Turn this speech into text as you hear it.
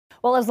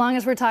Well, as long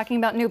as we're talking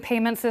about new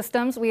payment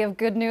systems, we have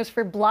good news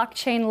for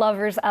blockchain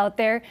lovers out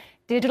there.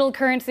 Digital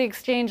currency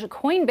exchange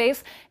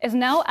Coinbase is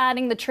now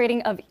adding the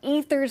trading of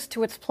Ethers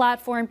to its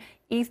platform.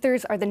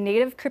 Ethers are the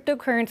native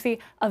cryptocurrency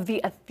of the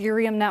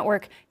Ethereum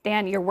network.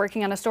 Dan, you're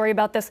working on a story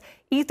about this.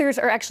 Ethers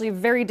are actually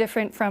very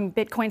different from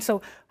Bitcoin.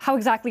 So how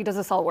exactly does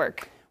this all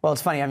work? Well,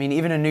 it's funny. I mean,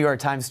 even a New York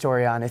Times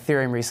story on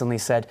Ethereum recently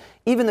said,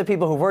 even the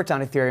people who worked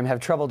on Ethereum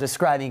have trouble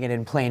describing it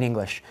in plain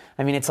English.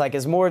 I mean, it's like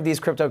as more of these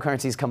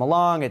cryptocurrencies come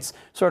along, it's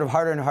sort of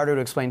harder and harder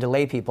to explain to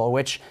lay people,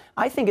 which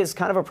I think is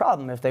kind of a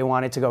problem if they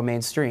want it to go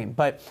mainstream.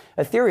 But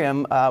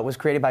Ethereum was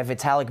created by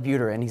Vitalik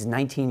Buterin. He's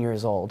 19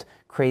 years old,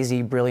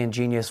 crazy, brilliant,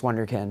 genius,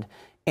 wonderkind.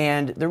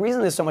 And the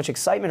reason there's so much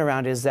excitement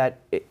around it is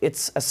that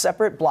it's a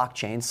separate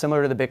blockchain,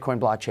 similar to the Bitcoin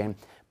blockchain,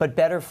 but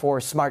better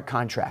for smart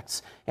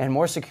contracts and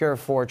more secure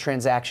for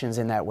transactions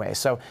in that way.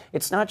 So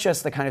it's not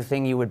just the kind of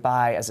thing you would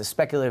buy as a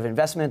speculative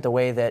investment, the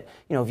way that,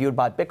 if you had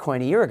bought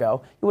Bitcoin a year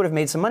ago, you would have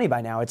made some money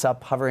by now. It's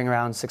up hovering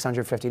around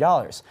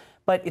 $650.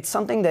 But it's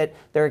something that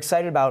they're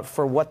excited about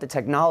for what the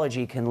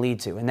technology can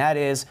lead to. And that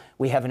is,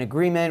 we have an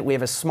agreement, we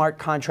have a smart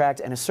contract,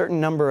 and a certain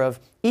number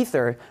of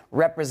Ether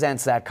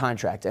represents that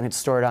contract, and it's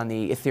stored on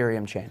the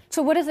Ethereum chain.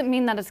 So what does it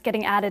mean that it's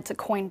getting added to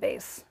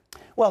Coinbase?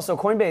 Well, so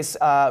Coinbase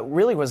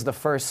really was the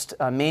first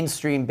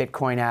mainstream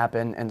Bitcoin app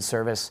and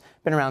service.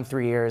 Been around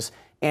 3 years.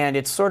 And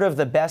it's sort of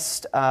the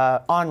best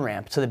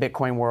on-ramp to the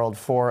Bitcoin world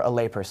for a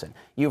layperson.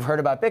 You've heard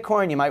about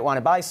Bitcoin, you might want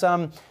to buy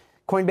some.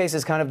 Coinbase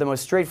is kind of the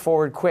most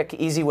straightforward, quick,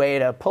 easy way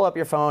to pull up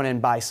your phone and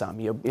buy some.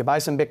 You buy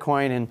some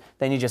Bitcoin and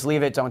then you just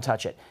leave it, don't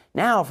touch it.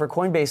 Now, for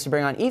Coinbase to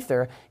bring on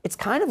Ether, it's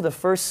kind of the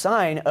first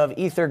sign of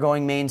Ether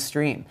going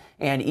mainstream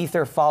and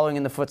Ether following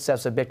in the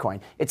footsteps of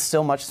Bitcoin. It's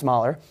still much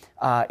smaller.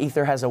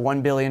 Ether has a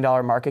 $1 billion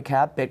market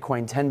cap,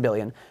 Bitcoin $10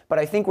 billion. But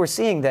I think we're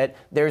seeing that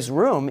there's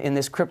room in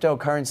this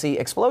cryptocurrency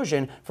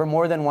explosion for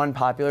more than one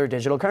popular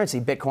digital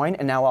currency, Bitcoin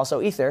and now also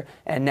Ether.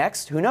 And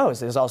next, who knows?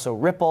 There's also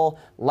Ripple,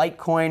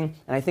 Litecoin,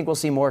 and I think we'll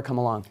see more come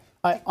along.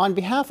 On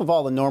behalf of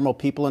all the normal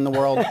people in the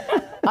world,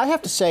 I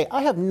have to say,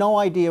 I have no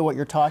idea what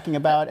you're talking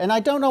about, and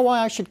I don't know why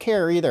I should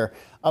care either.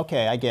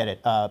 Okay, I get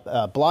it.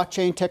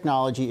 Blockchain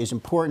technology is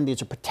important.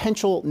 These are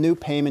potential new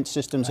payment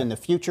systems in the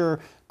future.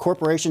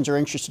 Corporations are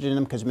interested in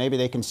them because maybe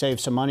they can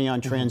save some money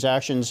on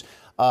transactions.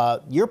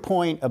 Your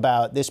point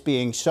about this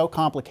being so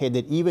complicated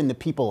that even the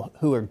people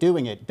who are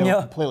doing it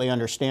don't completely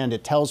understand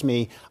it tells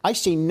me I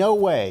see no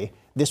way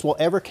this will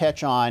ever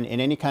catch on in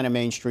any kind of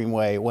mainstream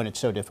way when it's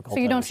so difficult. So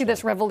you don't see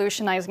this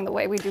revolutionizing the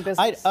way we do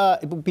business?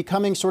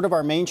 Becoming sort of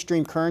our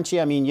mainstream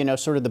currency. I mean,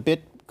 sort of the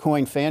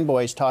Bitcoin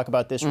fanboys talk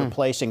about this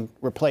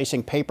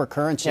replacing paper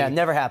currency. Yeah,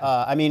 never happened.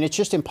 I mean, it's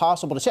just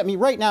impossible to say. I mean,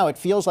 right now it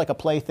feels like a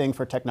plaything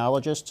for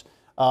technologists.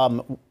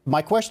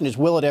 My question is,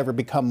 will it ever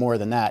become more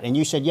than that? And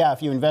you said, yeah,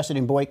 if you invested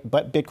in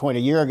Bitcoin a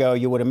year ago,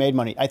 you would have made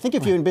money. I think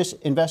if you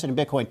invested in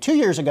Bitcoin 2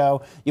 years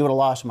ago, you would have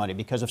lost money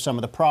because of some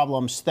of the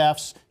problems,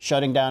 thefts,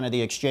 shutting down of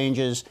the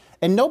exchanges.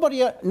 And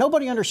nobody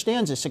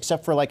understands this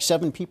except for like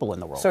 7 people in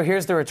the world. So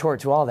here's the retort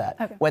to all that.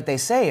 Okay. What they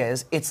say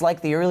is, it's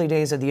like the early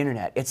days of the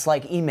internet. It's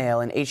like email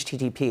and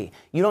HTTP.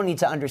 You don't need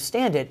to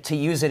understand it to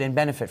use it and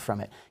benefit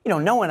from it.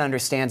 No one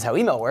understands how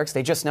email works.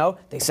 They just know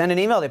they send an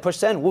email, they push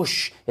send,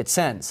 whoosh, it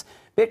sends.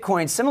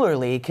 Bitcoin,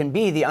 similarly, can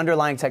be the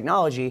underlying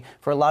technology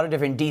for a lot of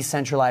different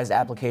decentralized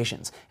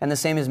applications. And the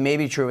same is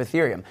maybe true with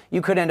Ethereum.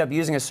 You could end up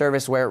using a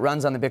service where it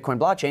runs on the Bitcoin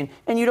blockchain,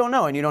 and you don't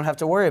know, and you don't have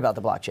to worry about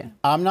the blockchain.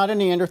 I'm not a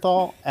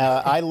Neanderthal.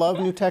 I love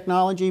new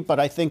technology, but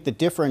I think the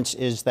difference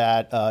is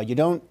that you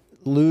don't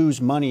lose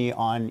money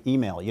on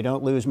email. You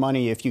don't lose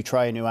money if you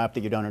try a new app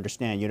that you don't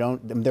understand.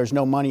 There's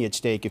no money at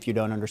stake if you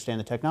don't understand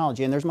the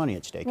technology, and there's money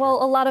at stake.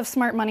 Well, a lot of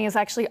smart money is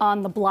actually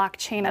on the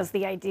bloction as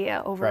the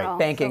idea overall. Right,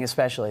 banking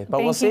especially.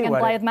 But we'll see and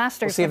Blythe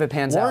Masters. We'll see if it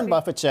pans out. Warren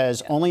Buffett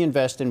says only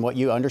invest in what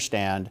you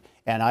understand,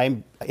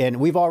 and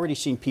we've already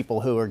seen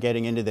people who are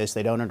getting into this,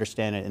 they don't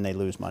understand it, and they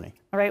lose money.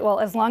 All right, well,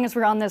 as long as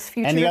we're on this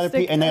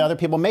futuristic... And the other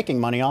people making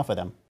money off of them.